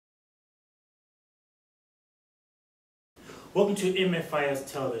Welcome to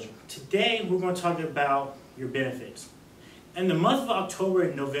MFIS Television. Today we're going to talk about your benefits. In the month of October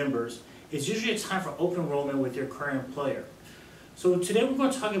and November is usually a time for open enrollment with your current employer. So today we're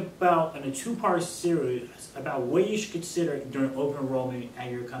going to talk about in a two-part series about what you should consider during open enrollment at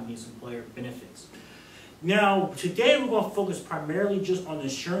your company's employer benefits. Now today we're going to focus primarily just on the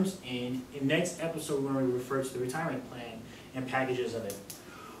insurance end. In the next episode we're going to refer to the retirement plan and packages of it.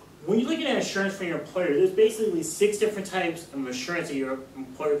 When you're looking at insurance for your employer, there's basically 6 different types of insurance that your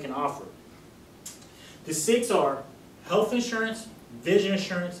employer can offer. The 6 are health insurance, vision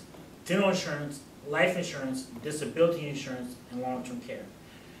insurance, dental insurance, life insurance, disability insurance, and long-term care.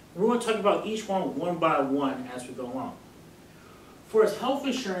 We're going to talk about each one by one as we go along. For health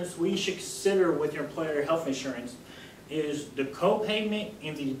insurance, what you should consider with your employer health insurance is the co-payment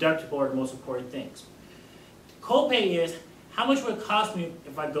and the deductible are the most important things. The co-pay is how much would it cost me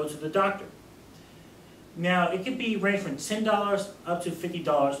if I go to the doctor? Now, it could be range from $10 up to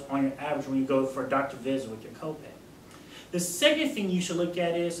 $50 on your average when you go for a doctor visit with your copay. The second thing you should look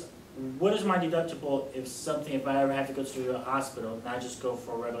at is, what is my deductible if I ever have to go to the hospital, not just go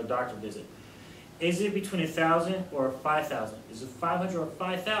for a regular doctor visit? Is it between $1,000 or $5,000? Is it $500 or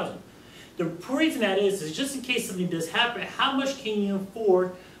 $5,000? The reason that is just in case something does happen, how much can you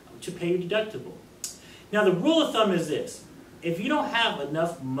afford to pay your deductible? Now, the rule of thumb is this. If you don't have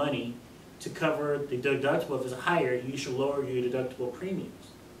enough money to cover the deductible, if it's higher, you should lower your deductible premiums.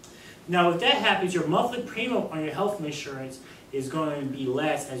 Now, if that happens, your monthly premium on your health insurance is going to be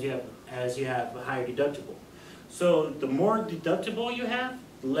less as you have a higher deductible. So the more deductible you have,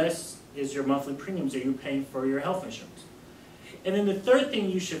 the less is your monthly premiums that you're paying for your health insurance. And then the third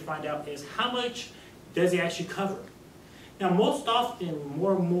thing you should find out is how much does it actually cover? Now, most often,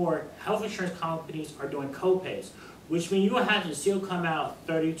 more and more health insurance companies are doing co-pays, which means you will have to still come out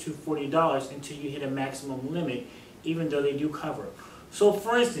 $30 to $40 until you hit a maximum limit, even though they do cover it. So,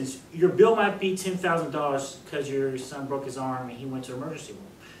 for instance, your bill might be $10,000 because your son broke his arm and he went to the emergency room.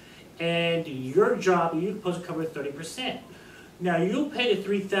 And your job, you're supposed to cover 30%. Now, you'll pay the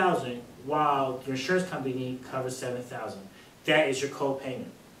 $3,000 while your insurance company covers $7,000. That is your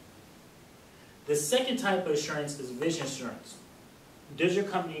co-payment. The second type of insurance is vision insurance. Does your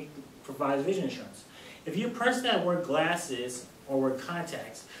company provide vision insurance? If you're a person that wears glasses or wears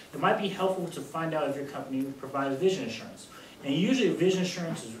contacts, it might be helpful to find out if your company provides vision insurance. And usually vision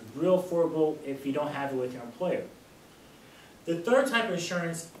insurance is real affordable if you don't have it with your employer. The third type of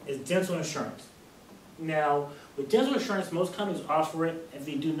insurance is dental insurance. Now, with dental insurance, most companies offer it. If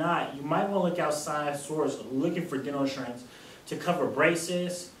they do not, you might want to look outside stores looking for dental insurance to cover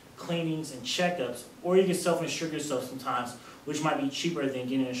braces, cleanings, and checkups, or you can self-insure yourself sometimes, which might be cheaper than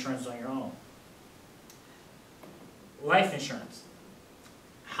getting insurance on your own. Life insurance.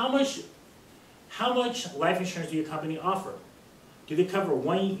 How much life insurance do your company offer? Do they cover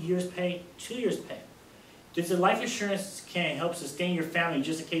 1 year's pay, 2 years' pay? Does the life insurance can help sustain your family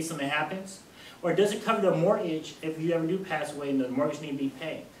just in case something happens? Or does it cover the mortgage if you ever do pass away and the mortgage need to be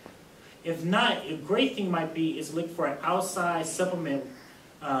paid? If not, a great thing might be is look for an outside supplement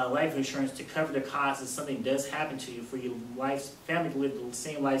life insurance to cover the cost if something does happen to you for your family to live the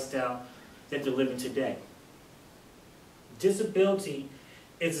same lifestyle that they're living today. Disability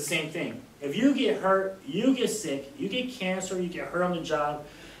is the same thing. If you get hurt, you get sick, you get cancer, you get hurt on the job,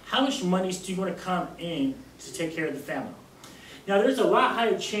 how much money do you want to come in to take care of the family? Now, there's a lot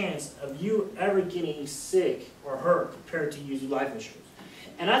higher chance of you ever getting sick or hurt compared to using life insurance.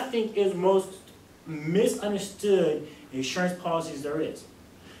 And I think it's most misunderstood insurance policies there is.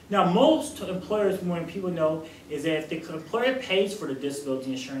 Now, most employers, when people know, is that if the employer pays for the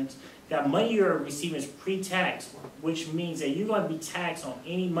disability insurance, that money you're receiving is pre-tax, which means that you're going to be taxed on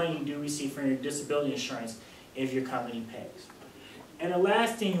any money you do receive from your disability insurance if your company pays. And the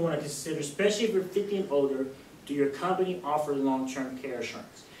last thing you want to consider, especially if you're 50 and older, do your company offer long-term care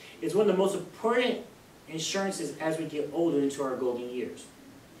insurance? It's one of the most important insurances as we get older into our golden years.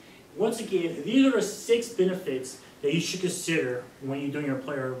 Once again, these are the 6 benefits that you should consider when you're doing your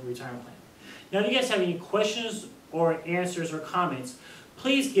employer retirement plan. Now, if you guys have any questions or answers or comments,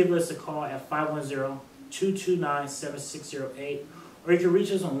 please give us a call at 510-229-7608, or you can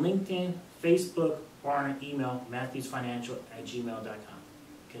reach us on LinkedIn, Facebook, or on our email, MFISTV@gmail.com.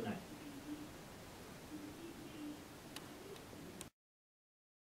 Good night.